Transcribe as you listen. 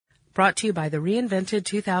Brought to you by the reinvented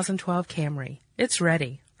 2012 Camry. It's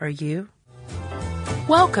ready. Are you?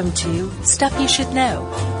 Welcome to Stuff You Should Know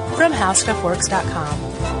from HowStuffWorks.com.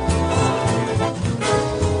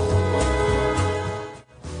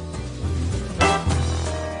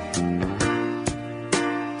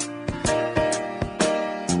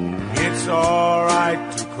 It's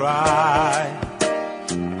alright to cry.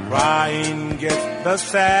 Crying gets the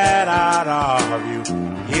sad out of you.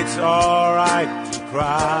 It's alright to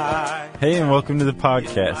cry. Hey, and welcome to the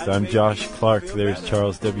podcast. I'm Josh Clark. There's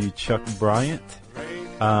Charles W. Chuck Bryant.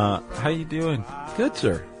 How you doing? Good,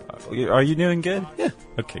 sir. Are you doing good? Yeah.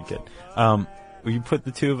 Okay, good. You put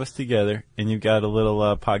the two of us together, and you've got a little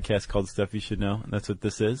podcast called Stuff You Should Know, and that's what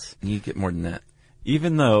this is. You get more than that.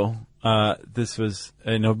 Even though this was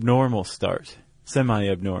an abnormal start,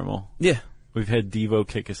 semi-abnormal. Yeah. We've had Devo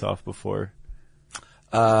kick us off before.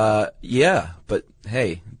 Yeah, but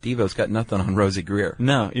hey, Devo's got nothing on Rosie Greer.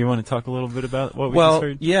 No, you want to talk a little bit about what we just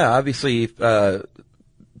heard? Yeah, obviously,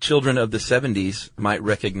 children of the 70s might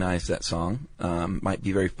recognize that song, might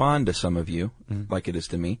be very fond to some of you, like it is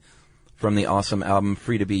to me, from the awesome album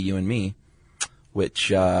Free to Be You and Me, which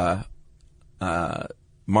Marlo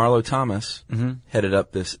Thomas headed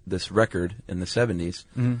up this record in the 70s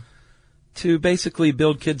to basically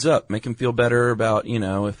build kids up, make them feel better about,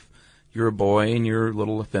 if you're a boy and you're a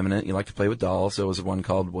little effeminate, you like to play with dolls. There was one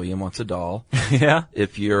called William Wants a Doll. Yeah.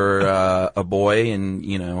 If you're a boy and,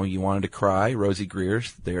 you wanted to cry, Rosie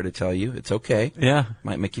Greer's there to tell you it's okay. Yeah.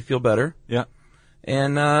 Might make you feel better. Yeah.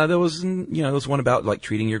 And there was one about, like,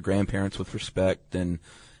 treating your grandparents with respect, and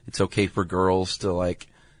it's okay for girls to, like,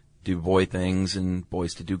 do boy things and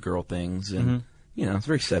boys to do girl things. And, it's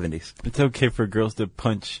very 70s. It's okay for girls to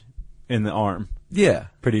punch in the arm. Yeah.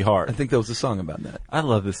 Pretty hard. I think there was a song about that. I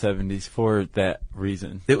love the 70s for that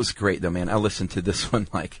reason. It was great, though, man. I listened to this one,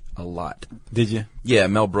 like, a lot. Did you? Yeah,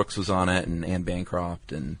 Mel Brooks was on it, and Anne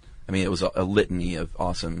Bancroft, and, it was a litany of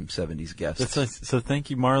awesome 70s guests. So thank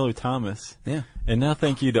you, Marlo Thomas. Yeah. And now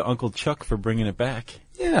thank you to Uncle Chuck for bringing it back.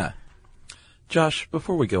 Yeah. Josh,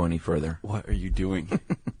 before we go any further. What are you doing?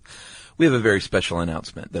 We have a very special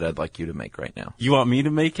announcement that I'd like you to make right now. You want me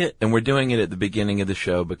to make it? And we're doing it at the beginning of the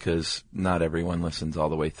show because not everyone listens all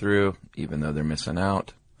the way through, even though they're missing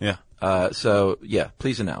out. Yeah.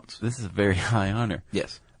 Please announce. This is a very high honor.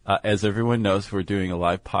 Yes. As everyone knows, we're doing a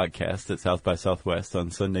live podcast at South by Southwest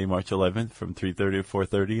on Sunday, March 11th from 3:30 to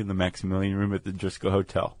 4:30 in the Maximilian Room at the Driscoll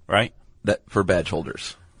Hotel, right? That for badge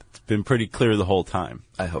holders. It's been pretty clear the whole time.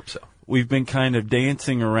 I hope so. We've been kind of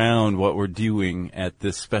dancing around what we're doing at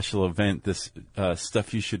this special event, this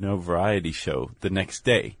Stuff You Should Know variety show the next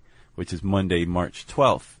day, which is Monday, March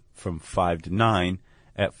 12th from 5 to 9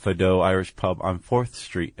 at Fado Irish Pub on 4th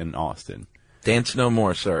Street in Austin. Dance no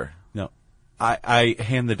more, sir. No. I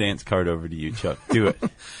hand the dance card over to you, Chuck. Do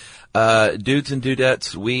it. Dudes and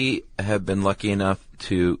dudettes, we have been lucky enough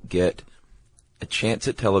to get a chance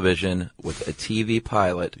at television with a TV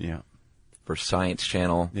pilot for Science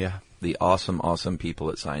Channel. Yeah. The awesome people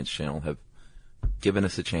at Science Channel have given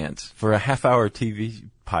us a chance. For a half-hour TV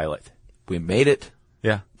pilot. We made it.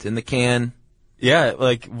 Yeah. It's in the can. Yeah,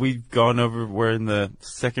 like we've gone over, we're in the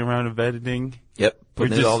second round of editing. Yep.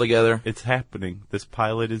 Putting it all together. It's happening. This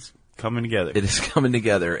pilot is coming together. It is coming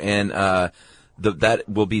together. And that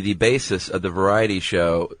will be the basis of the variety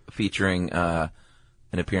show featuring an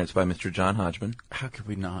appearance by Mr. John Hodgman. How could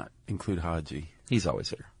we not include Haji? He's always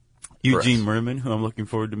there. Eugene Merman, who I'm looking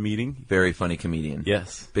forward to meeting. Very funny comedian.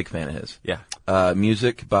 Yes. Big fan of his. Yeah.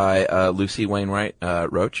 Music by Lucy Wainwright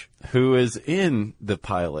Roach. Who is in the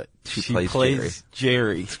pilot. She plays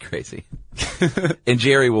Jerry. It's crazy. And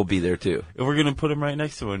Jerry will be there, too. We're going to put him right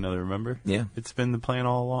next to one another, remember? Yeah. It's been the plan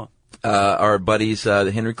all along. Our buddies,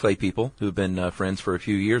 the Henry Clay people, who've been friends for a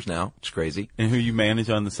few years now. It's crazy. And who you manage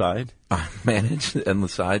on the side? I manage on the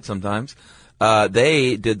side sometimes.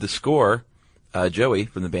 They did the score. Joey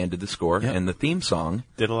from the band did the score and the theme song.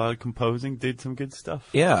 Did a lot of composing, did some good stuff.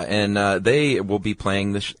 Yeah, and they will be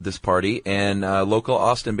playing this party. And local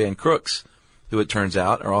Austin band Crooks, who it turns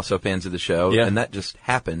out are also fans of the show. Yeah. And that just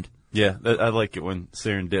happened. Yeah, I like it when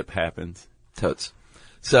serendip happens. Totes.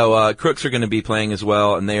 So Crooks are going to be playing as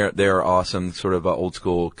well, and they're awesome, sort of old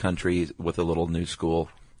school country with a little new school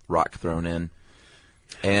rock thrown in.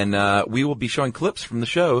 And we will be showing clips from the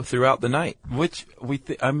show throughout the night. Which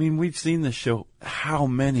we've seen the show how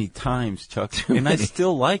many times, Chuck? And I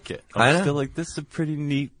still like it. I'm still like, this is a pretty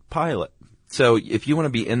neat pilot. So if you want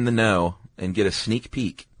to be in the know and get a sneak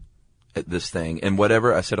peek at this thing, and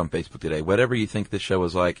whatever I said on Facebook today, whatever you think this show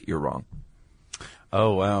is like, you're wrong.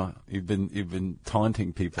 Oh wow, you've been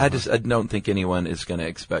taunting people. I don't think anyone is going to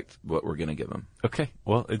expect what we're going to give them. Okay,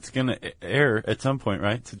 well, it's going to air at some point,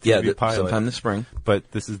 right? It's a TV pilot. Sometime this spring.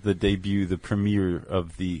 But this is the debut, the premiere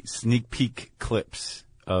of the sneak peek clips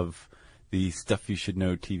of the Stuff You Should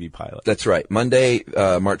Know TV pilot. That's right. Monday,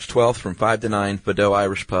 March 12th from 5 to 9, Fado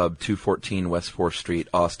Irish Pub, 214 West 4th Street,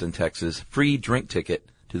 Austin, Texas. Free drink ticket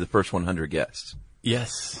to the first 100 guests.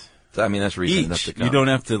 Yes. So, I mean, that's reason enough to come. You don't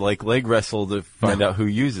have to leg wrestle to find out who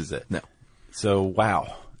uses it. No. So,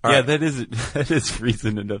 wow. All right. that is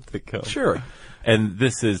reason enough to come. Sure. And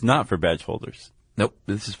this is not for badge holders. Nope.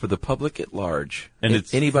 This is for the public at large. And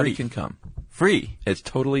it's anybody free. can come. Free. It's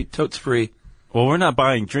totes free. Well, we're not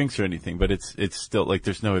buying drinks or anything, but it's still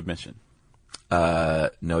there's no admission. No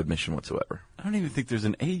admission whatsoever. I don't even think there's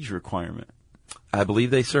an age requirement. I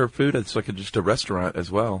believe they serve food. It's like just a restaurant as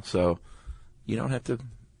well. So you don't have to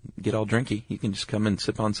get all drinky. You can just come and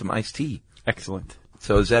sip on some iced tea. Excellent.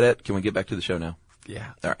 So is that it? Can we get back to the show now?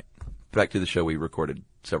 Yeah. All right. Back to the show we recorded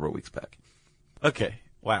several weeks back. Okay.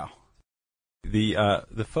 Wow.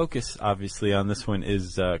 The focus obviously on this one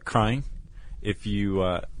is crying. If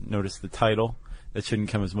you notice the title, that shouldn't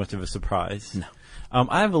come as much of a surprise. No.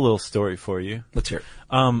 I have a little story for you. Let's hear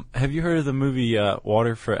it. Have you heard of the movie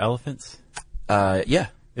Water for Elephants? Yeah.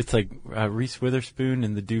 It's like Reese Witherspoon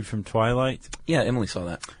and the dude from Twilight. Yeah, Emily saw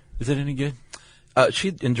that. Is it any good?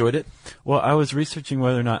 She enjoyed it. Well, I was researching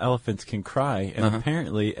whether or not elephants can cry, and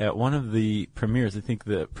apparently at one of the premieres, I think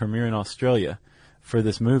the premiere in Australia for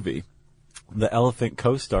this movie, the elephant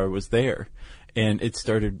co-star was there, and it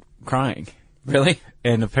started crying. Really?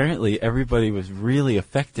 And apparently everybody was really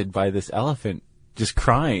affected by this elephant just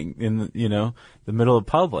crying in the middle of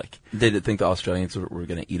public. Did it think the Australians were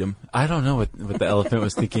going to eat him? I don't know what the elephant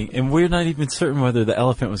was thinking, and we're not even certain whether the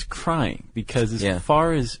elephant was crying, because as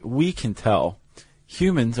far as we can tell,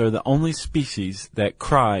 humans are the only species that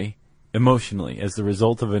cry emotionally as the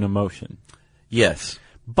result of an emotion. Yes.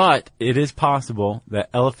 But it is possible that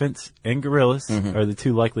elephants and gorillas are the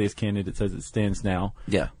two likeliest candidates as it stands now.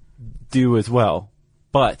 Yeah. Do as well.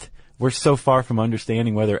 But we're so far from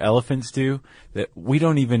understanding whether elephants do that we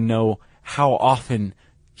don't even know how often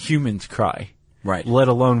humans cry. Right. Let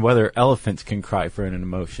alone whether elephants can cry for an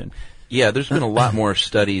emotion. Yeah, there's been a lot more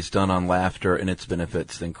studies done on laughter and its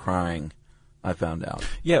benefits than crying, I found out.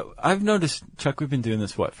 Yeah, I've noticed, Chuck, we've been doing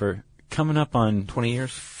this, for coming up on 20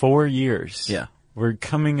 years? 4 years. Yeah. We're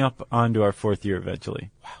coming up onto our 4th year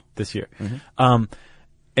eventually. Wow. This year. Mm-hmm.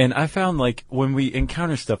 And I found, when we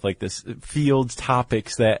encounter stuff like this, fields,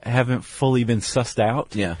 topics that haven't fully been sussed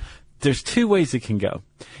out, there's two ways it can go.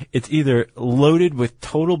 It's either loaded with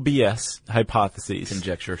total BS hypotheses.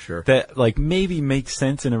 Conjecture, sure. That, maybe make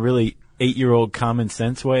sense in a really 8-year-old common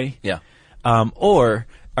sense way. Yeah. Or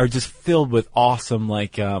are just filled with awesome,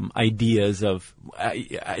 ideas of,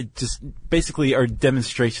 just basically are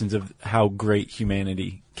demonstrations of how great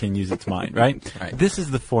humanity can use its mind, right? Right. This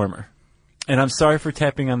is the former. And I'm sorry for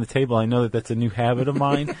tapping on the table. I know that that's a new habit of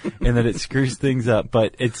mine and that it screws things up,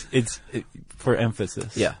 but it's for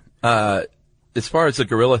emphasis. Yeah. As far as the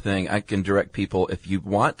gorilla thing, I can direct people, if you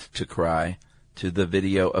want to cry, to the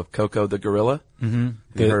video of Coco the gorilla. Mm-hmm.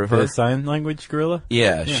 You heard of her? The sign language gorilla?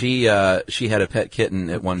 Yeah. She had a pet kitten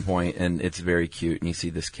at one point, and it's very cute. And you see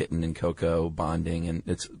this kitten and Coco bonding, and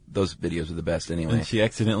those videos are the best anyway. And she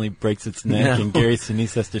accidentally breaks its neck, and Gary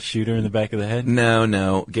Sinise has to shoot her in the back of the head?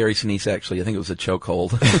 No. Gary Sinise actually, I think it was a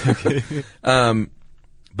chokehold.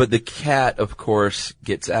 But the cat, of course,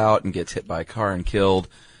 gets out and gets hit by a car and killed.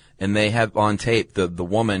 And they have on tape the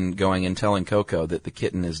woman going and telling Coco that the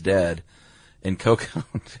kitten is dead. And Coco,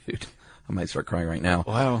 dude, I might start crying right now.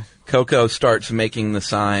 Wow. Coco starts making the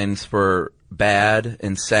signs for bad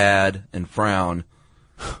and sad and frown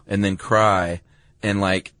and then cry. And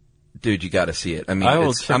dude, you got to see it. I mean,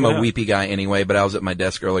 I'm a weepy guy anyway, but I was at my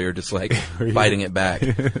desk earlier just fighting it back.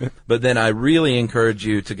 But then I really encourage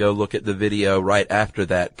you to go look at the video right after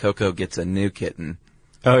that. Coco gets a new kitten.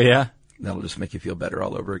 Oh, yeah? That'll just make you feel better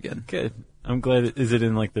all over again. Good. I'm glad. Is it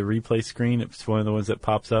in the replay screen? It's one of the ones that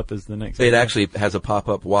pops up as the next. It actually has a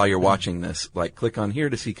pop-up while you're watching this. Click on here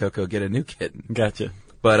to see Coco get a new kitten. Gotcha.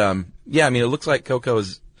 But, yeah, I mean, it looks like Coco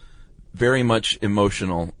is very much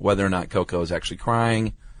emotional. Whether or not Coco is actually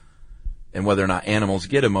crying and whether or not animals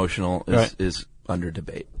get emotional is under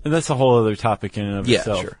debate. And that's a whole other topic in and of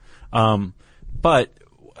itself. Yeah, sure. But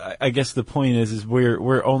I guess the point is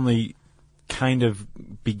we're only kind of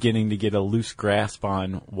beginning to get a loose grasp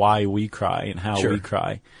on why we cry and how we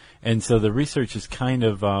cry. And so the research is kind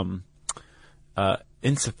of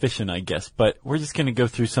insufficient, I guess. But we're just going to go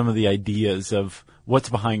through some of the ideas of what's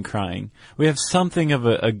behind crying. We have something of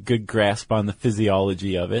a good grasp on the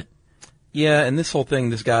physiology of it. Yeah, and this whole thing,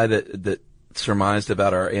 this guy that surmised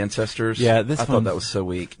about our ancestors. Yeah, I thought that was so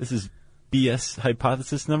weak. This is BS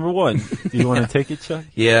hypothesis number 1. Do you want to take it, Chuck?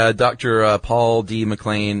 Yeah, Dr. Paul D.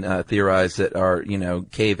 McLean theorized that our,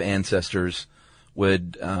 cave ancestors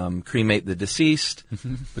would cremate the deceased,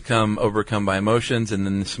 become overcome by emotions, and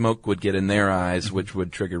then the smoke would get in their eyes, which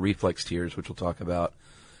would trigger reflex tears, which we'll talk about.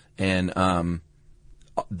 And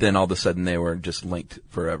then all of a sudden they were just linked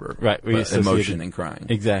forever. Right. Emotion and crying.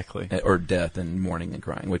 Exactly. Or death and mourning and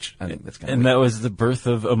crying, which I think that's kind of And that was the birth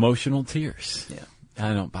of emotional tears. Yeah.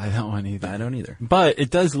 I don't buy that one either. I don't either. But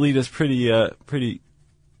it does lead us pretty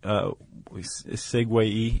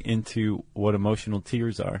segue into what emotional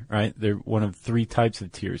tears are, right? They're one of 3 types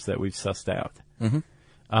of tears that we've sussed out.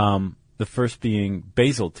 Mm-hmm. The first being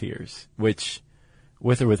basal tears, which,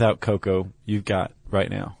 with or without cocoa, you've got right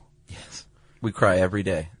now. Yes. We cry every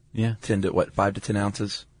day. Yeah. 5 to 10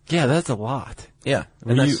 ounces? Yeah, that's a lot. Yeah.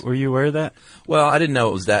 Were you aware of that? Well, I didn't know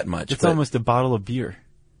it was that much. It's almost a bottle of beer.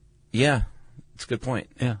 Yeah. That's a good point.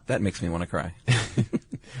 Yeah. That makes me want to cry.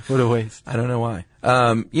 What a waste. I don't know why.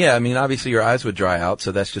 Yeah, I mean, obviously your eyes would dry out,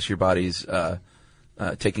 so that's just your body's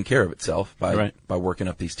taking care of itself by working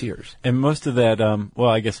up these tears. And most of that,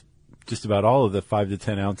 I guess just about all of the 5 to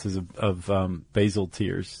 10 ounces of basal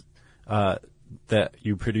tears that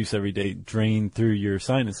you produce every day drain through your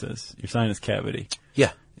sinuses, your sinus cavity.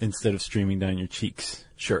 Yeah. Instead of streaming down your cheeks.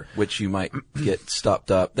 Sure, which you might get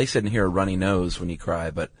stopped up. They said in here a runny nose when you cry,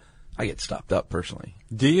 but I get stopped up personally.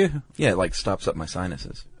 Do you? Yeah, it like stops up my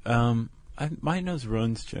sinuses. My nose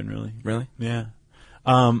runs generally. Really? Yeah.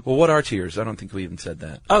 Well, what are tears? I don't think we even said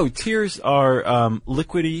that. Oh, tears are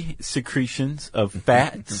liquidy secretions of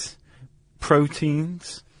fats,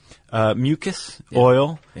 proteins, mucus,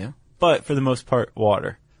 oil, but for the most part,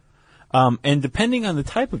 water. And depending on the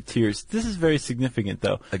type of tears, this is very significant,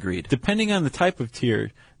 though. Agreed. Depending on the type of tear,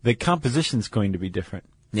 the composition is going to be different.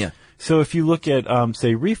 Yeah. So if you look at,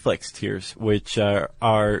 say, reflex tears, which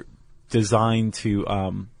are designed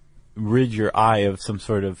to rid your eye of some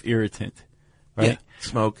sort of irritant, right? Yeah.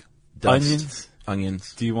 Smoke, dust,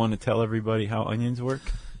 onions. Do you want to tell everybody how onions work?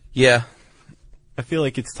 Yeah. I feel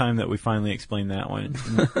like it's time that we finally explain that one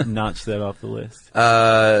and notch that off the list.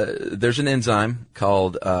 There's an enzyme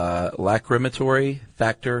called lacrimatory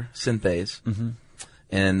factor synthase,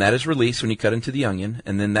 and that is released when you cut into the onion,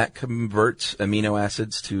 and then that converts amino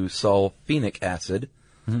acids to sulfenic acid,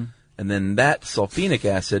 and then that sulfenic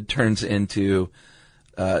acid turns into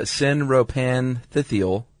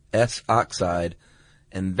synropanthethyl S-oxide,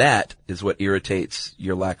 and that is what irritates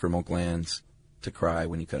your lacrimal glands to cry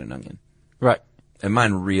when you cut an onion. Right. And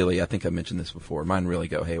mine really, I think I mentioned this before, mine really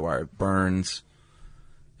go haywire. It burns.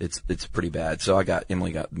 It's pretty bad. So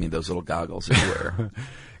Emily got me those little goggles to wear.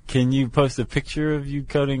 Can you post a picture of you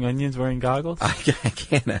cutting onions wearing goggles? I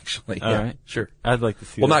can actually. All right. Sure. I'd like to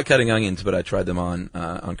see that. Well, not cutting onions, but I tried them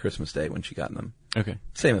on Christmas Day when she got them. Okay.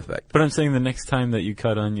 Same effect. But I'm saying the next time that you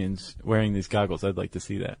cut onions wearing these goggles, I'd like to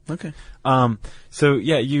see that. Okay. So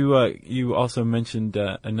yeah, you also mentioned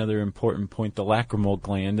another important point, the lacrimal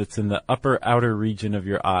gland. It's in the upper outer region of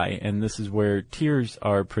your eye, and this is where tears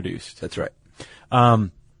are produced. That's right.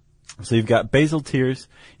 So you've got basal tears,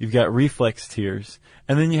 you've got reflex tears,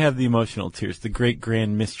 and then you have the emotional tears, the great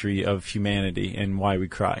grand mystery of humanity and why we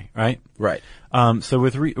cry, right? Right. So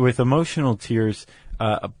with emotional tears,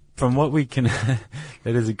 from what we can,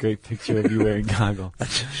 that is a great picture of you wearing goggles.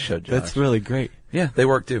 That's really great. Yeah, they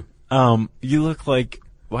work too. You look like,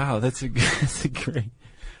 wow, that's a great,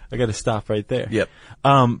 I gotta stop right there. Yep.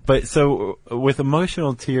 But so with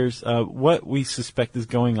emotional tears, what we suspect is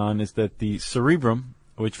going on is that the cerebrum,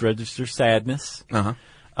 which registers sadness,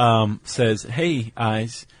 says, hey,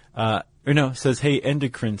 eyes, says, hey,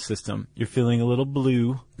 endocrine system, you're feeling a little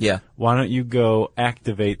blue. Yeah. Why don't you go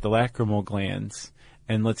activate the lacrimal glands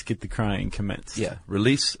and let's get the crying commenced. Yeah.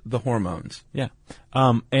 Release the hormones. Yeah.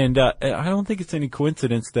 And I don't think it's any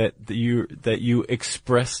coincidence that you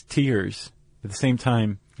express tears at the same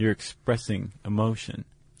time you're expressing emotion.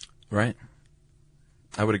 Right.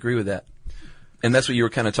 I would agree with that. And that's what you were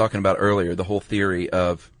kind of talking about earlier, the whole theory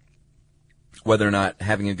of whether or not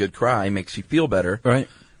having a good cry makes you feel better. Right.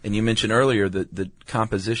 And you mentioned earlier that the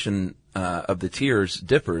composition of the tears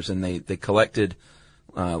differs, and they collected,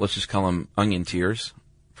 let's just call them onion tears,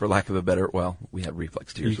 for lack of a better, we have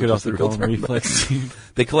reflex tears. You could also call them reflex tears.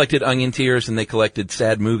 They collected onion tears, and they collected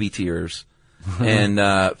sad movie tears, and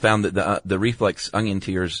found that the reflex onion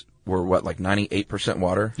tears were, 98%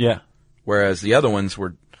 water? Yeah. Whereas the other ones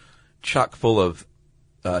were chock full of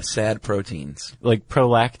sad proteins. Like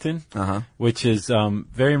prolactin, which is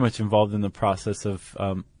very much involved in the process of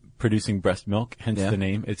producing breast milk, hence the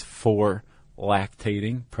name. It's for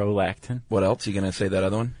lactating, prolactin. What else? You going to say that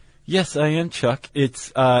other one? Yes, I am, Chuck.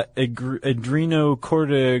 It's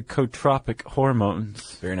adrenocorticotropic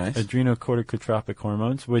hormones. Very nice. Adrenocorticotropic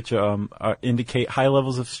hormones, which indicate high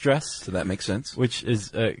levels of stress. So that makes sense. Which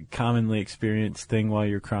is a commonly experienced thing while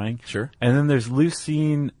you're crying. Sure. And then there's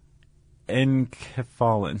leucine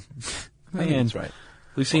enkephalin. Man, that's right.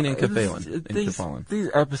 Leucine enkephalin.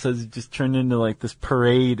 These episodes just turned into like this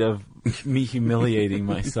parade of me humiliating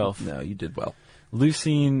myself. No, you did well.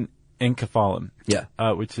 Leucine enkephalin. Yeah.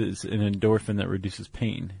 Which is an endorphin that reduces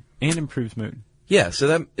pain and improves mood. Yeah, so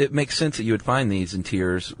that it makes sense that you would find these in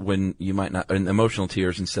tears when you might not, in emotional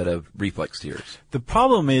tears instead of reflex tears. The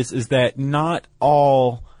problem is that not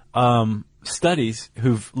all studies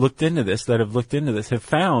who've looked into this, have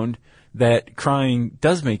found that crying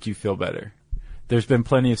does make you feel better. There's been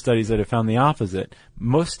plenty of studies that have found the opposite.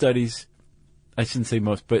 Most studies, I shouldn't say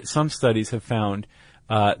most, but some studies have found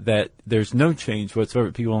that there's no change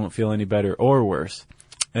whatsoever. People don't feel any better or worse.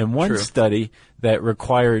 And one study that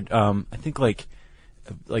required, I think like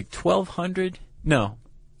 1,200? No.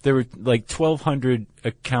 There were like 1,200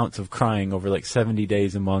 accounts of crying over like 70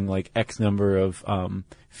 days among like X number of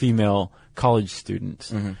female college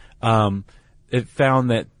students. Mm-hmm. It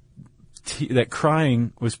found that that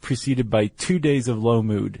crying was preceded by 2 days of low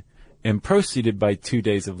mood and proceeded by 2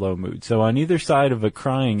 days of low mood. So on either side of a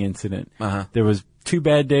crying incident, there was 2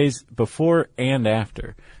 bad days before and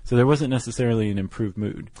after. So there wasn't necessarily an improved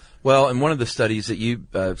mood. Well, and one of the studies that you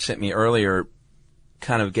sent me earlier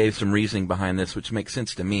kind of gave some reasoning behind this, which makes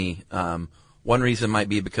sense to me. One reason might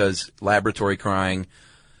be because laboratory crying,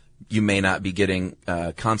 you may not be getting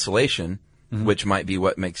consolation, which might be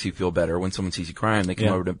what makes you feel better. When someone sees you crying, they come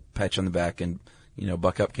over to pat you on the back and,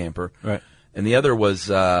 buck up, camper. Right. And the other was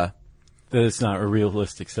that it's not a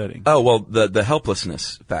realistic setting. Oh, well, the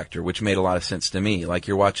helplessness factor, which made a lot of sense to me. Like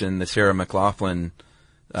you're watching the Sarah McLachlan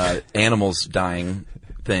animals dying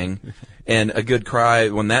thing, and a good cry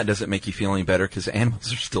when that doesn't make you feel any better because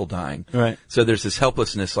animals are still dying. Right. So there's this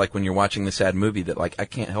helplessness, like when you're watching the sad movie, that like I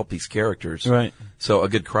can't help these characters. Right. So a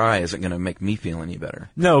good cry isn't going to make me feel any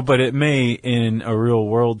better. No, but it may in a real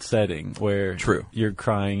world setting where True. You're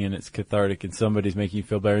crying and it's cathartic and somebody's making you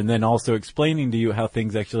feel better, and then also explaining to you how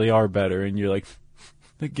things actually are better, and you're like,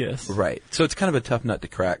 I guess. Right. So it's kind of a tough nut to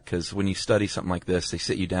crack because when you study something like this, they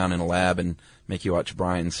sit you down in a lab and make you watch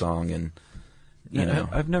Brian's Song, and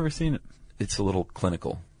I've never seen it. It's a little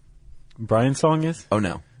clinical. Brian's Song is? Oh,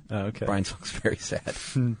 no. Oh, okay. Brian's Song's very sad.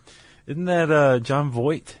 Isn't that John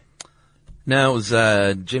Voight? No, it was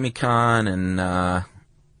Jimmy Kahn and I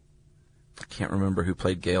can't remember who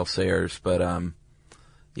played Gail Sayers, but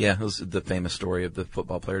yeah, it was the famous story of the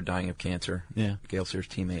football player dying of cancer. Yeah. Gail Sayers'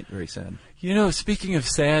 teammate, very sad. Speaking of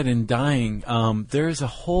sad and dying, there's a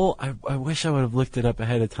whole, I wish I would have looked it up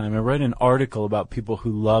ahead of time. I read an article about people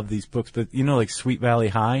who love these books, but like Sweet Valley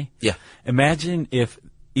High? Yeah. Imagine if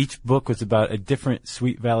each book was about a different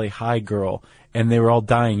Sweet Valley High girl, and they were all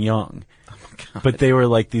dying young. Oh my God. But they were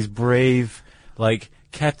like these brave, like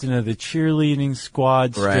captain of the cheerleading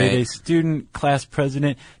squad, straight A student, class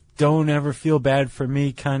president, don't ever feel bad for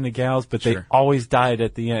me kind of gals, but they always died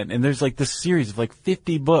at the end. And there's like this series of like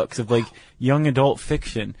 50 books of like young adult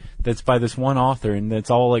fiction that's by this one author, and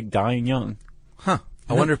that's all like dying young. Huh.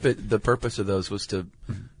 I wonder if the purpose of those was to,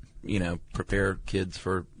 prepare kids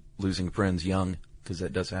for losing friends young, because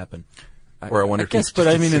that does happen. Or I wonder if guess, but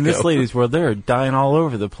I mean, in this lady's world, they're dying all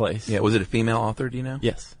over the place. Yeah, was it a female author, do you know?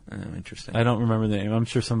 Yes. Oh, interesting. I don't remember the name. I'm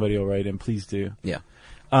sure somebody will write in. Please do. Yeah.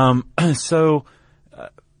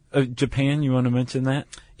 Japan, you want to mention that?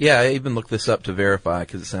 Yeah, I even looked this up to verify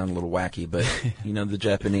because it sounded a little wacky, but, the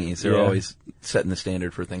Japanese, they're always setting the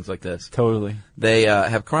standard for things like this. Totally. They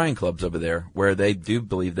have crying clubs over there where they do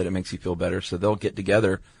believe that it makes you feel better, so they'll get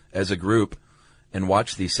together as a group and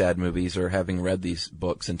watch these sad movies or having read these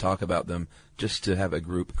books and talk about them just to have a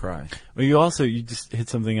group cry. Well, you just hit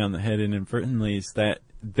something on the head inadvertently, is that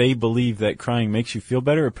they believe that crying makes you feel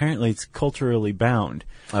better. Apparently it's culturally bound.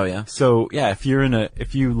 Oh yeah? So yeah, if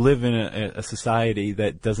you live in a society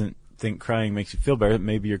that doesn't think crying makes you feel better,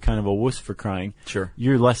 maybe you're kind of a wuss for crying. Sure.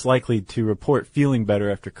 You're less likely to report feeling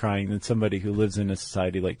better after crying than somebody who lives in a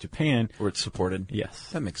society like Japan. Where it's supported. Yes.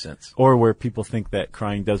 That makes sense. Or where people think that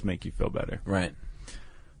crying does make you feel better. Right.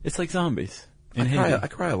 It's like zombies. I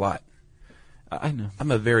cry a lot. I know.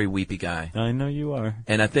 I'm a very weepy guy. I know you are.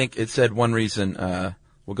 And I think it said one reason,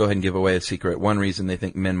 we'll go ahead and give away a secret. One reason they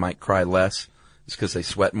think men might cry less is because they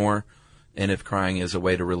sweat more. And if crying is a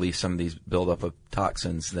way to release some of these buildup of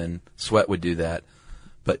toxins, then sweat would do that.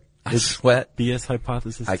 But I sweat. BS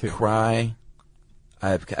hypothesis I too. cry.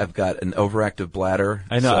 I've got an overactive bladder.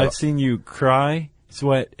 I know. So I've seen you cry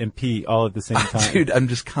sweat and pee all at the same time. Dude, I'm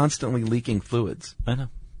just constantly leaking fluids. I know.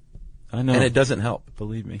 And it doesn't help.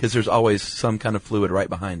 Believe me. Because there's always some kind of fluid right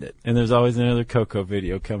behind it. And there's always another Coco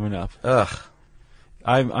video coming up. Ugh.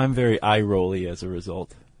 I'm very eye-rolly as a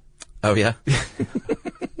result. Oh, yeah?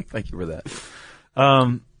 Thank you for that.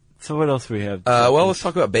 So what else we have? Well, let's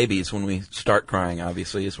talk about babies. When we start crying,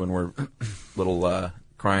 obviously, is when we're little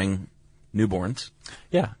crying newborns.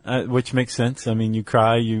 Yeah, which makes sense. I mean, you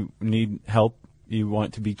cry, you need help, you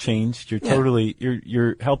want to be changed. You're totally,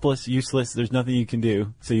 you're helpless, useless. There's nothing you can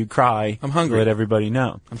do. So you cry. I'm hungry. To let everybody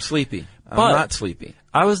know. I'm sleepy. I'm But not sleepy.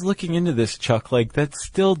 I was looking into this, Chuck. Like, that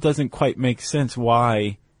still doesn't quite make sense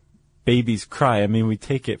why babies cry. I mean, we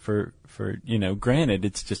take it for granted.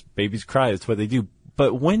 It's just babies cry. It's what they do.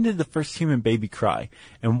 But when did the first human baby cry?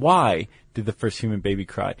 And why did the first human baby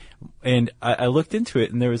cry? And I looked into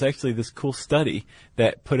it, and there was actually this cool study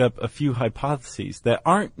that put up a few hypotheses that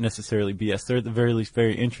aren't necessarily BS. They're at the very least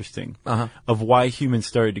very interesting of why humans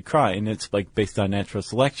started to cry. And it's like based on natural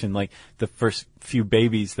selection. Like the first few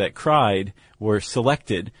babies that cried were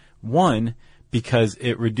selected. One, because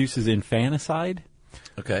it reduces infanticide.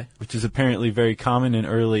 Okay. Which is apparently very common in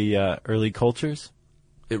early cultures.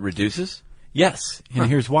 It reduces? Yes, and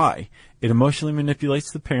here's why. It emotionally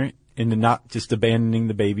manipulates the parent into not just abandoning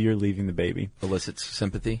the baby or leaving the baby. Elicits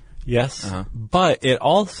sympathy? Yes, but it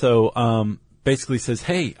also basically says,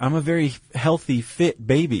 hey, I'm a very healthy, fit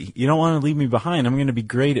baby. You don't want to leave me behind. I'm going to be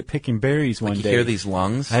great at picking berries one day. You hear these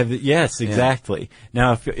lungs? Yes, exactly.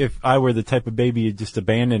 Now, if I were the type of baby you'd just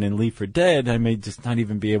abandon and leave for dead, I may just not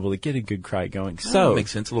even be able to get a good cry going. So that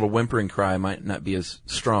makes sense. A little whimpering cry might not be as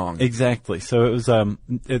strong. Exactly. So it was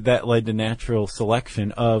that led to natural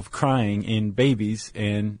selection of crying in babies,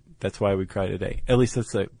 and that's why we cry today. At least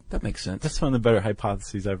that makes sense. That's one of the better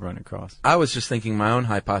hypotheses I've run across. I was just thinking my own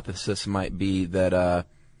hypothesis might be that,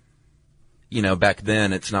 back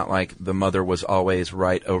then it's not like the mother was always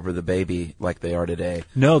right over the baby like they are today.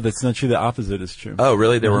 No, that's not true. The opposite is true. Oh,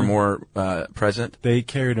 really? They were more present? They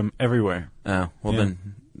carried them everywhere. Oh, well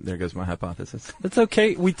then, there goes my hypothesis. That's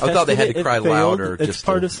okay. We tested I thought they had it. to cry louder. It's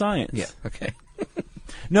part of science. Yeah, okay.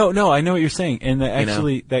 No, I know what you're saying. And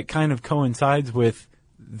that kind of coincides with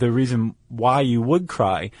the reason why you would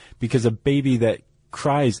cry, because a baby that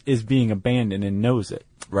cries is being abandoned and knows it.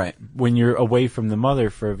 Right. When you're away from the mother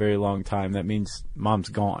for a very long time, that means mom's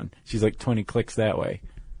gone. She's like 20 clicks that way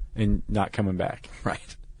and not coming back.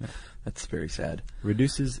 Right. That's very sad.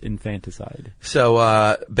 Reduces infanticide.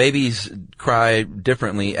 So, babies cry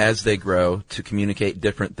differently as they grow to communicate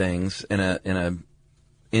different things.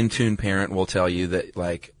 In-tune parent will tell you that,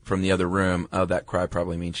 like, from the other room, oh, that cry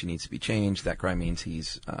probably means she needs to be changed. That cry means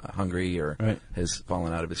he's hungry or has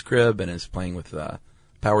fallen out of his crib and is playing with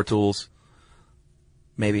power tools.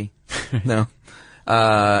 Maybe. No.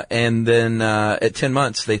 And then at 10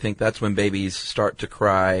 months, they think that's when babies start to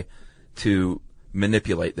cry to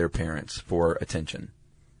manipulate their parents for attention.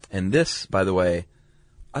 And this, by the way,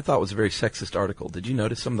 I thought was a very sexist article. Did you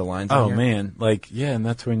notice some of the lines in here? Oh, man. And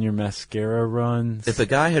that's when your mascara runs. If a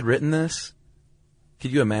guy had written this,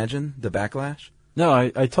 could you imagine the backlash? No, I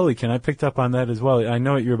totally can. I picked up on that as well. I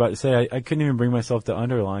know what you were about to say. I couldn't even bring myself to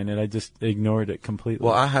underline it. I just ignored it completely.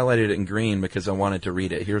 Well, I highlighted it in green because I wanted to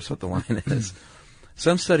read it. Here's what the line is.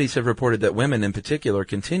 Some studies have reported that women in particular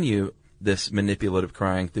continue this manipulative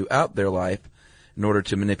crying throughout their life in order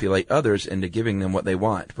to manipulate others into giving them what they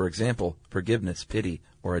want. For example, forgiveness, pity,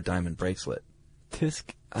 or a diamond bracelet.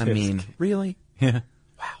 Tisk. I mean, really? Yeah.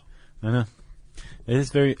 Wow. I know. It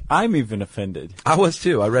is very... I'm even offended. I was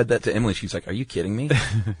too. I read that to Emily. She's like, are you kidding me?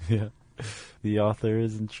 Yeah. The author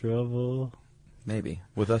is in trouble. Maybe.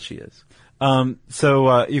 With us, she is.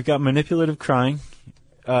 So you've got manipulative crying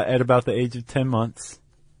at about the age of 10 months,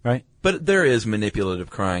 right? But there is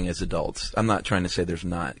manipulative crying as adults. I'm not trying to say there's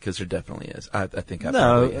not, because there definitely is. I think I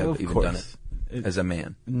probably have even done it as a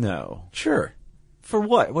man. No. Sure. For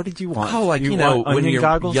what? What did you want? Oh, like, when you're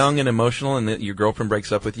goggles? young and emotional and your girlfriend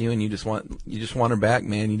breaks up with you and you just want her back,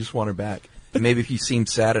 man. You just want her back. And maybe if you seem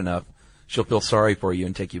sad enough, she'll feel sorry for you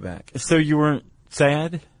and take you back. So you weren't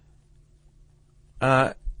sad?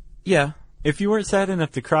 Yeah. If you weren't sad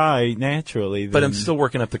enough to cry naturally, then... But I'm still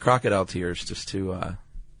working up the crocodile tears just to,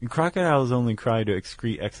 Crocodiles only cry to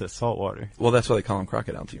excrete excess salt water. Well, that's why they call them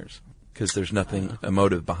crocodile tears. Because there's nothing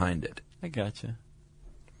emotive behind it. I gotcha.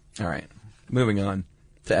 All right. Moving on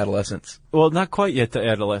to adolescence. Well, not quite yet to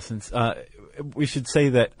adolescence. We should say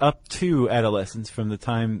that up to adolescence, from the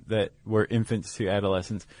time that we're infants to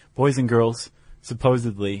adolescence, boys and girls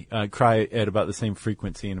supposedly cry at about the same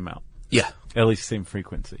frequency and amount. Yeah. At least same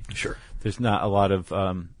frequency. Sure. There's not a lot of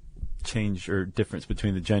change or difference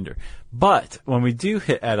between the gender. But when we do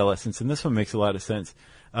hit adolescence, and this one makes a lot of sense,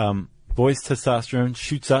 boys' testosterone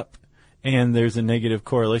shoots up, and there's a negative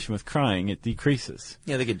correlation with crying. It decreases.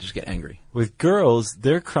 Yeah, they could just get angry. With girls,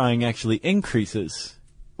 their crying actually increases,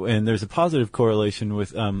 and there's a positive correlation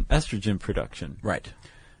with estrogen production. Right.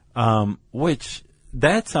 Which,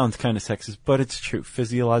 that sounds kind of sexist, but it's true.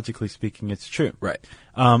 Physiologically speaking, it's true. Right.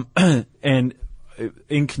 And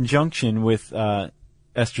in conjunction with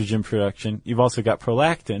estrogen production, you've also got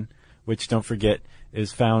prolactin, which, don't forget,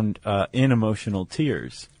 is found in emotional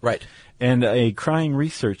tears. Right. And a crying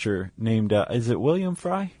researcher named, is it William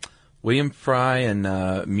Fry? William Fry and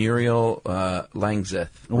Muriel Langseth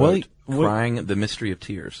wrote Crying, the Mystery of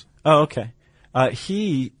Tears. Oh, okay.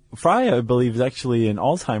 Fry, I believe, is actually an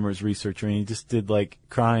Alzheimer's researcher, and he just did, like,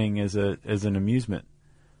 crying as an amusement.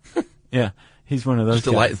 Yeah. He's one of those just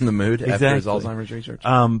to guys. lighten the mood Exactly. after his Alzheimer's research.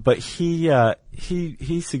 But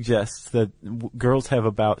he suggests that girls have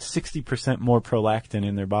about 60% more prolactin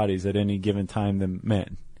in their bodies at any given time than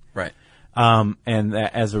men. Right. And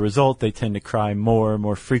that as a result, they tend to cry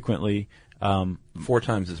more frequently. 4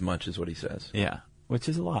 times as much is what he says. Yeah, which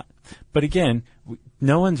is a lot. But again,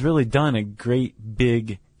 no one's really done a great,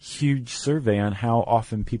 big, huge survey on how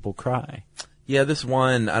often people cry. Yeah, this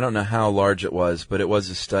one, I don't know how large it was, but it was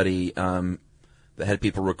a study that had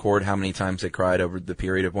people record how many times they cried over the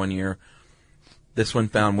period of 1 year. This one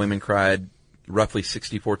found women cried roughly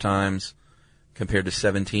 64 times compared to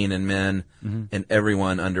 17 in men, and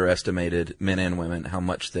everyone underestimated, men and women, how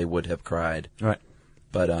much they would have cried. Right.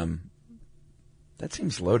 But that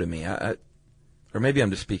seems low to me. Or maybe I'm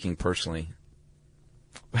just speaking personally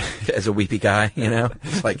as a weepy guy, you know?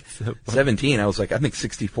 It's like 17, I was like, I think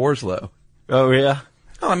 64 is low. Oh, yeah?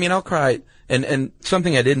 Oh, I mean, I'll cry. And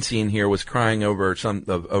something I didn't see in here was crying over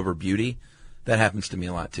over beauty. That happens to me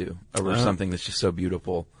a lot too. Over something that's just so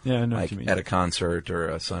beautiful. Yeah, I know like what you mean. at a concert or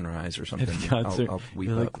a sunrise or something. At a concert, I'll weep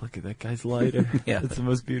you're up. like, look at that guy's lighter. Yeah. That's the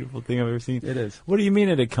most beautiful thing I've ever seen. It is. What do you mean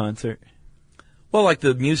at a concert? Well, like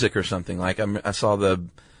the music or something. Like I saw the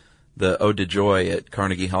Ode to Joy at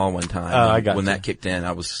Carnegie Hall one time. Oh, I got when you. that kicked in,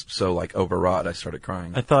 I was so like overwrought, I started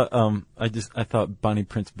crying. I thought I thought Bonnie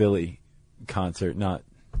Prince Billy concert, not.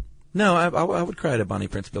 No, I would cry at a Bonnie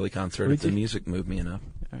Prince Billy concert Would if the you? music moved me enough.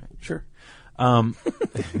 All right. Sure.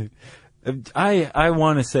 I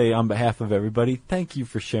want to say on behalf of everybody, thank you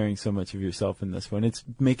for sharing so much of yourself in this one. It's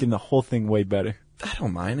making the whole thing way better. I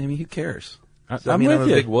don't mind. I mean, who cares? Does I'm that mean with I'm a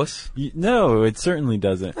you. big wuss? No, it certainly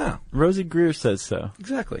doesn't. No. Rosie Greer says so.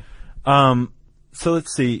 Exactly. So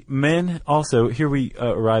let's see. Men also, here we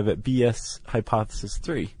arrive at BS hypothesis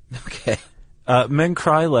 3. Okay. Men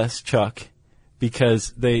cry less, Chuck,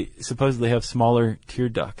 because they supposedly have smaller tear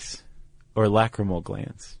ducts or lacrimal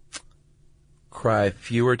glands. Cry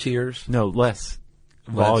fewer tears? No, less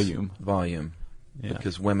volume. Less volume. Yeah.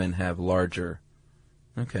 Because women have larger.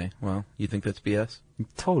 Okay, well, you think that's BS?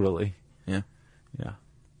 Totally. Yeah. Yeah.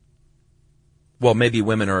 Well, maybe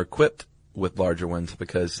women are equipped with larger ones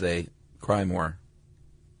because they cry more.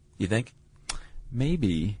 You think?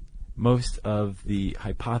 Maybe most of the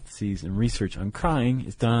hypotheses and research on crying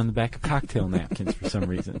is done on the back of cocktail napkins for some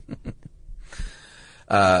reason.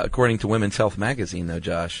 According to Women's Health magazine, though,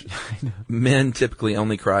 Josh, men typically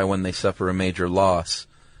only cry when they suffer a major loss.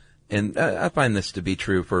 And I find this to be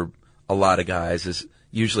true for a lot of guys. Is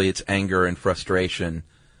usually it's anger and frustration,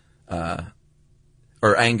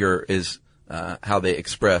 or anger is how they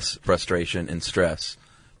express frustration and stress,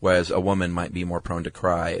 whereas a woman might be more prone to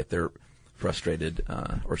cry if they're frustrated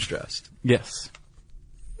or stressed. Yes.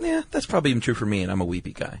 Yeah, that's probably even true for me, and I'm a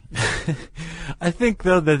weepy guy. I think,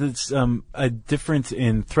 though, that it's a difference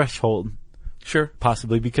in threshold, Sure.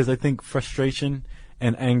 possibly, because I think frustration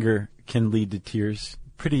and anger can lead to tears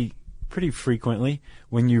pretty frequently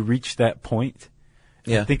when you reach that point.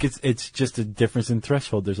 Yeah. I think it's just a difference in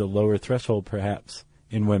threshold. There's a lower threshold, perhaps,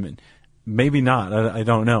 in women. Maybe not. I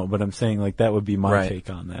don't know, but I'm saying like that would be my Right. take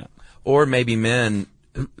on that. Or maybe men,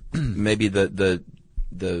 maybe the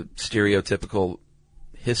stereotypical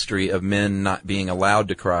history of men not being allowed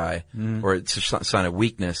to cry, or it's a sign of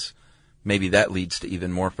weakness, maybe that leads to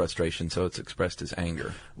even more frustration, so it's expressed as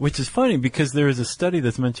anger. Which is funny because there is a study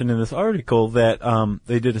that's mentioned in this article that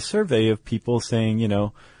they did a survey of people saying,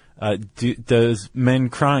 does men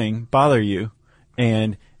crying bother you?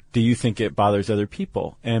 And do you think it bothers other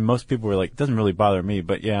people? And most people were like, it doesn't really bother me,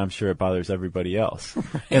 but yeah, I'm sure it bothers everybody else.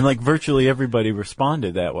 And like virtually everybody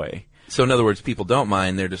responded that way. So in other words, people don't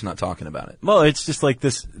mind, they're just not talking about it. Well, it's just like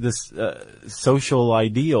this social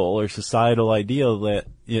ideal or societal ideal that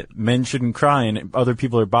men shouldn't cry and other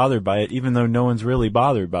people are bothered by it, even though no one's really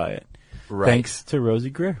bothered by it. Right. Thanks to Rosie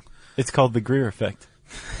Greer. It's called the Greer effect.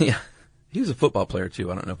 Yeah. He was a football player,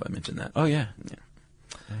 too. I don't know if I mentioned that. Oh, yeah.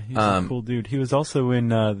 He's a cool dude. He was also in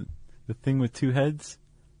The Thing with Two Heads.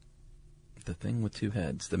 The Thing with Two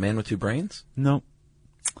Heads. The Man with Two Brains? No.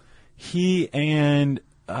 He and,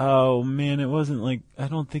 oh, man, it wasn't like, I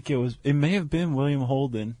don't think it was, it may have been William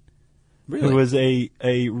Holden. Really? Who was a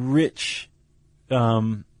rich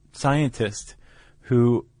scientist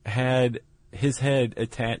who had his head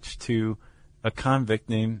attached to a convict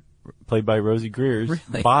played by Rosie Greer's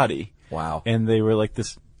body. Wow. And they were like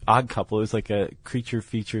this odd couple. It was like a creature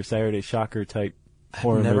feature Saturday Shocker type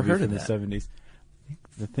horror never movie heard from of the that. 70s.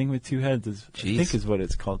 The Thing with Two Heads I Jeez. think is what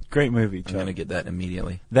it's called. Great movie, I'm Chuck. going to get that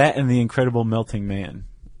immediately. That and The Incredible Melting Man.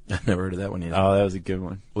 I've never heard of that one either. Oh, that was a good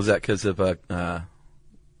one. Was that because of the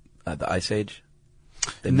Ice Age?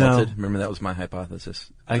 They No. melted? Remember, that was my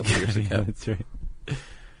hypothesis a couple years Yeah, ago. that's right.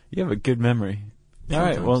 You have a good memory. All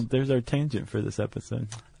right, Sometimes. well, there's our tangent for this episode.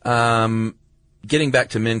 Getting back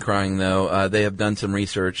to men crying, though, they have done some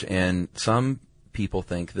research, and some people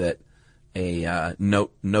think that a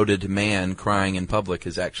noted man crying in public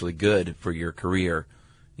is actually good for your career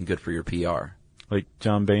and good for your PR. Like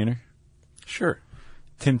John Boehner, Sure.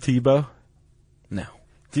 Tim Tebow. No.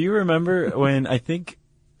 Do you remember when I think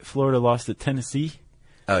Florida lost to Tennessee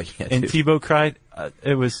Oh, yeah. and dude. Tebow cried?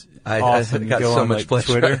 It was I awesome. got You go so on, much like,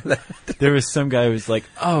 pleasure Twitter. out of that. There was some guy who was like,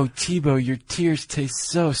 "Oh, Tebow, your tears taste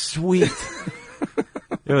so sweet."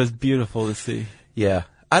 It was beautiful to see. Yeah.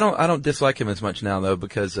 I don't dislike him as much now, though,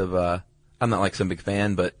 because of, I'm not like some big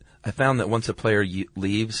fan, but I found that once a player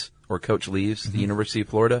leaves or coach leaves the University of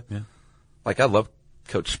Florida, Yeah. like I love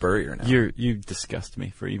Coach Spurrier now. You disgust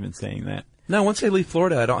me for even saying that. No, once they leave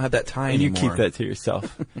Florida, I don't have that tie And you anymore. keep that to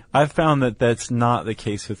yourself. I've found that that's not the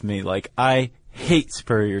case with me. Like, I hate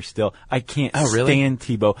Spurrier still. I can't Oh, really? stand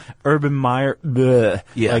Tebow. Urban Meyer, bleh.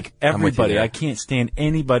 Yeah, Like, I'm with you everybody. there. I can't stand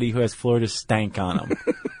anybody who has Florida stank on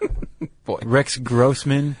them. Boy. Rex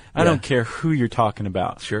Grossman. I Yeah. don't care who you're talking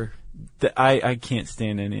about. Sure. I can't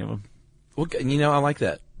stand any of them. Well, I like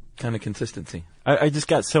that kind of consistency. I just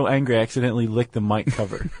got so angry I accidentally licked the mic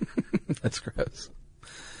cover. That's gross.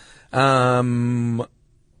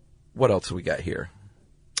 What else have we got here?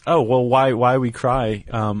 Oh, well, why we cry?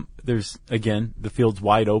 There's, again, the field's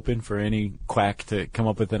wide open for any quack to come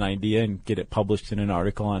up with an idea and get it published in an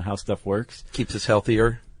article on how stuff works. Keeps us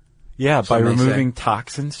healthier. Yeah, by Some may removing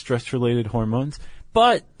toxins, stress-related hormones.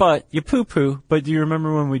 But, you poo-poo, but do you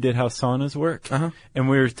remember when we did how saunas work? Uh-huh. And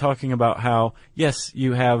we were talking about how, yes,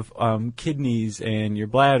 you have kidneys and your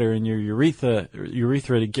bladder and your urethra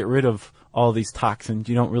to get rid of all these toxins.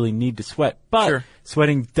 You don't really need to sweat. But Sure.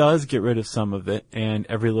 sweating does get rid of some of it, and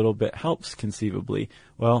every little bit helps conceivably.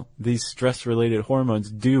 Well, these stress-related hormones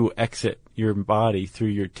do exit your body through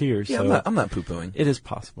your tears. Yeah, so I'm not poo-pooing. it is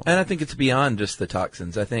possible. And I think it's beyond just the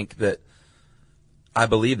toxins. I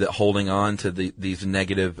believe that holding on to these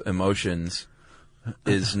negative emotions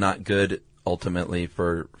is not good ultimately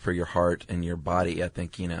for your heart and your body. I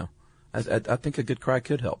think, I think a good cry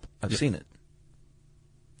could help. I've seen it.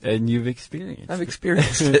 And you've experienced I've it.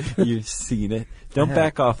 experienced it. You've seen it. Don't have.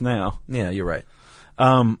 back off now. Yeah, you're right.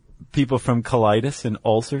 People from colitis and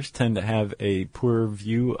ulcers tend to have a poorer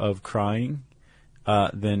view of crying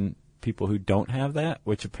than people who don't have that,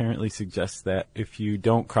 which apparently suggests that if you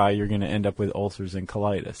don't cry, you're going to end up with ulcers and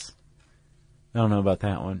colitis. I don't know about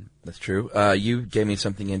that one. That's true. You gave me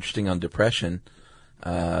something interesting on depression.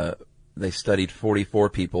 They studied 44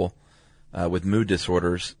 people with mood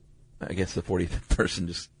disorders. I guess the 45th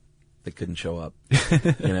person they couldn't show up,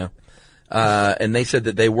 and they said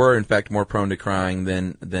that they were in fact more prone to crying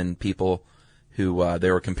than people who they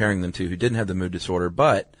were comparing them to who didn't have the mood disorder.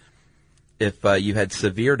 But if you had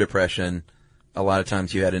severe depression, a lot of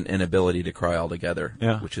times you had an inability to cry altogether,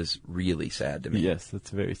 which is really sad to me. Yes, that's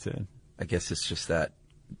very sad. I guess it's just that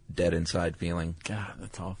dead inside feeling. God,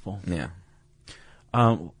 that's awful. Yeah.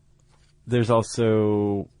 There's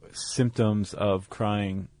also symptoms of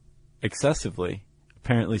crying excessively.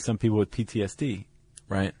 Apparently, some people with PTSD,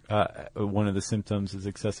 Right. one of the symptoms is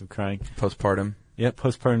excessive crying. Postpartum. Yeah,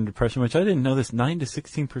 postpartum depression, which I didn't know this. 9 to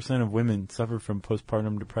 16% of women suffer from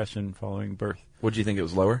postpartum depression following birth. Would you think it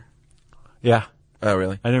was lower? Yeah, Oh,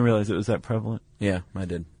 really? I didn't realize it was that prevalent. Yeah, I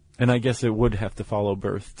did. And I guess it would have to follow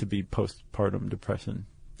birth to be postpartum depression.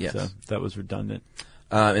 Yes. So that was redundant.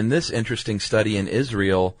 In this interesting study in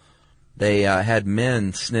Israel, they had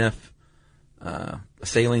men sniff a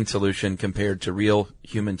saline solution compared to real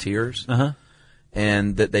human tears. Uh-huh.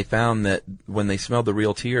 And that they found that when they smelled the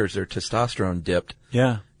real tears, their testosterone dipped.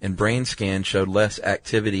 Yeah. And brain scans showed less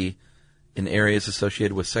activity in areas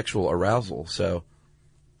associated with sexual arousal. So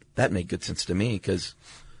that made good sense to me, because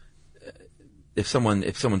if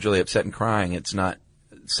someone's really upset and crying, it's not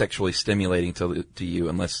sexually stimulating to you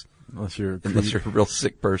unless you're a real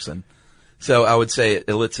sick person. So I would say it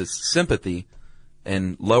elicits sympathy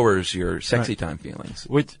and lowers your sexy time feelings.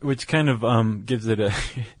 Which kind of gives it a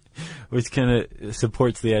which kind of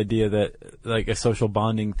supports the idea that, like, a social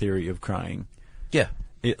bonding theory of crying. Yeah.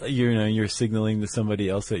 You're signaling to somebody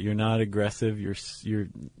else that you're not aggressive.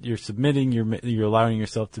 You're submitting. You're allowing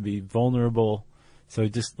yourself to be vulnerable. So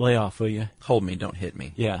just lay off, will you? Hold me, don't hit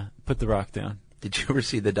me. Yeah, put the rock down. Did you ever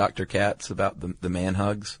see the Dr. Katz about the man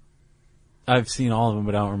hugs? I've seen all of them,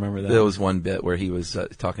 but I don't remember that. There was one bit where he was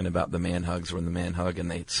talking about the man hugs, when the man hug and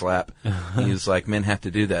they slap. He was like, men have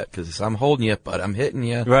to do that because I'm holding you, but I'm hitting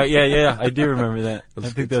you. Right, yeah. I do remember that. I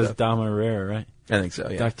think that was stuff. Dama Herrera, right? I think so,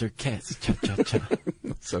 yeah. Dr. Katz. Cha-cha-cha.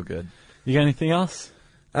 So good. You got anything else?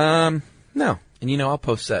 No. And, I'll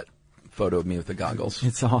post that photo of me with the goggles.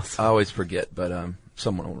 It's awesome. I always forget, but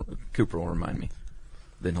Cooper will remind me.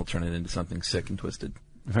 Then he'll turn it into something sick and twisted.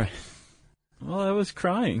 Right. Well, I was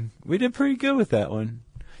crying. We did pretty good with that one.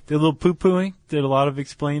 Did a little poo-pooing. Did a lot of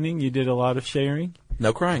explaining. You did a lot of sharing.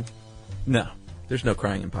 No crying. No. There's no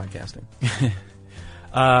crying in podcasting.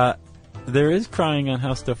 There is crying on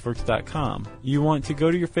HowStuffWorks.com. You want to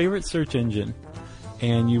go to your favorite search engine,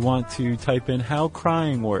 and you want to type in How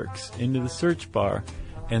Crying Works into the search bar,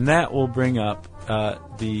 and that will bring up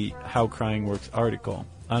the How Crying Works article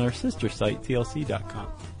on our sister site, TLC.com.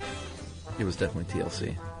 It was definitely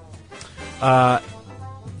TLC.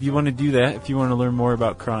 You want to do that if you want to learn more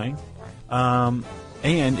about crying.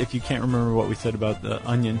 And if you can't remember what we said about the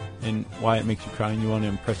onion and why it makes you cry and you want to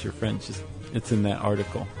impress your friends, it's in that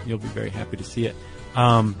article. You'll be very happy to see it.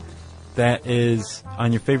 That is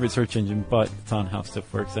on your favorite search engine, but it's on How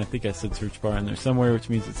Stuff Works. I think I said search bar in there somewhere, which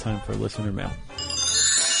means it's time for listener mail.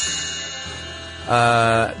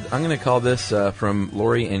 I'm going to call this from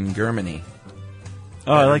Lori in Germany.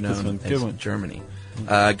 Oh, I like this one. Good one. Germany.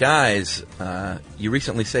 Guys, you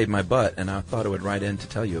recently saved my butt, and I thought I would write in to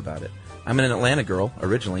tell you about it. I'm an Atlanta girl,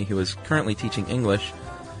 originally, who is currently teaching English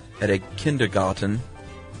at a kindergarten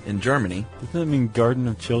in Germany. Doesn't that mean Garden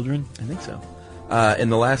of Children? I think so. In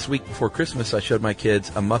the last week before Christmas, I showed my kids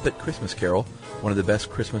A Muppet Christmas Carol, one of the best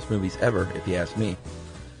Christmas movies ever, if you ask me.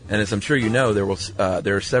 And as I'm sure you know,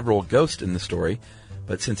 there are several ghosts in the story,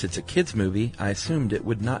 but since it's a kids' movie, I assumed it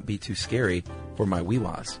would not be too scary for my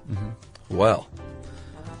wee-was. Mm-hmm. Well,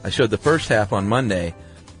 I showed the first half on Monday,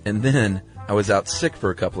 and then I was out sick for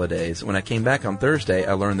a couple of days. When I came back on Thursday,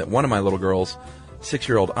 I learned that one of my little girls,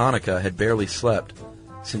 6-year-old Annika, had barely slept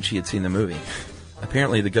since she had seen the movie.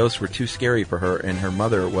 Apparently, the ghosts were too scary for her, and her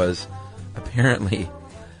mother was apparently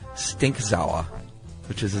stinksauer,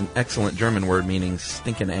 which is an excellent German word meaning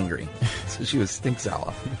stinking angry. So she was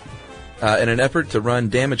stinksauer. In an effort to run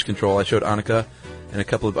damage control, I showed Annika and a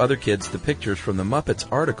couple of other kids the pictures from the Muppets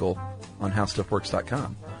article on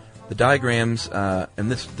HowStuffWorks.com. The diagrams,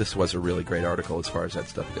 and this was a really great article as far as that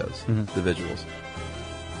stuff goes, the visuals.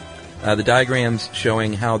 The diagrams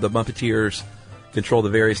showing how the Muppeteers control the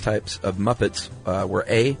various types of Muppets were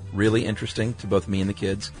A, really interesting to both me and the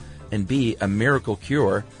kids, and B, a miracle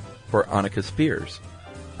cure for Annika's fears.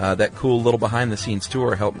 That cool little behind-the-scenes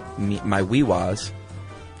tour helped me, my wee-was.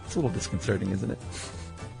 It's a little disconcerting, isn't it?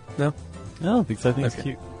 No? I don't think so. I think it's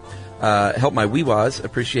cute. Helped my wee-was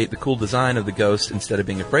appreciate the cool design of the ghosts instead of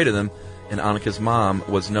being afraid of them, and Annika's mom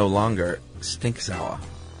was no longer stinksauer.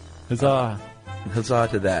 Huzzah. Huzzah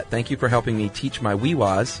to that. Thank you for helping me teach my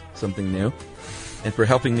wee-was something new, and for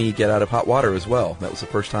helping me get out of hot water as well. That was the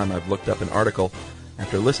first time I've looked up an article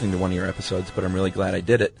after listening to one of your episodes, but I'm really glad I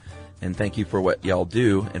did it. And thank you for what y'all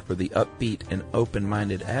do, and for the upbeat and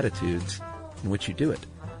open-minded attitudes in which you do it.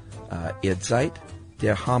 Ihr seid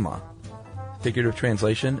der Hammer. Figurative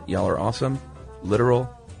translation, y'all are awesome. Literal,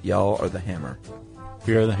 y'all are the hammer.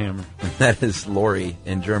 We are the hammer. And that is Lori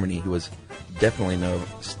in Germany, who was definitely no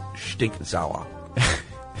stinksauer.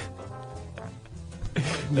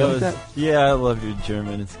 Yeah, I love your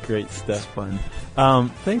German. It's great stuff. It's fun.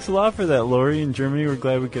 Thanks a lot for that, Lori in Germany. We're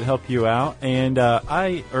glad we could help you out. And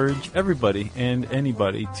I urge everybody and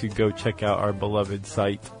anybody to go check out our beloved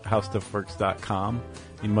site, HowStuffWorks.com.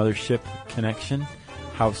 The mothership connection,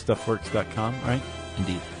 HowStuffWorks.com, right?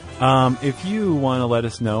 Indeed. If you want to let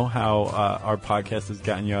us know how our podcast has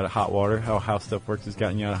gotten you out of hot water, how Stuff Works has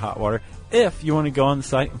gotten you out of hot water, if you want to go on the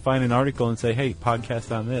site and find an article and say, hey,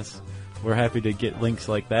 podcast on this, we're happy to get links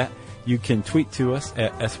like that. You can tweet to us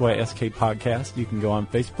at SYSK Podcast. You can go on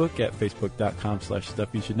Facebook at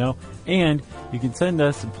facebook.com/StuffYouShouldKnow. And you can send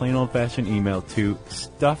us a plain old-fashioned email to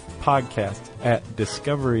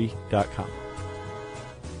stuffpodcast@discovery.com.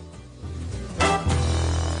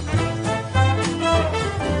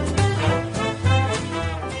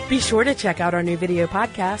 Be sure to check out our new video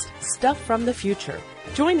podcast, Stuff from the Future.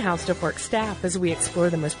 Join How Stuff Works staff as we explore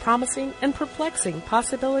the most promising and perplexing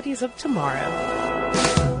possibilities of tomorrow.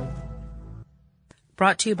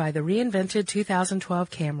 Brought to you by the reinvented 2012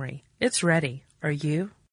 Camry. It's ready. Are you?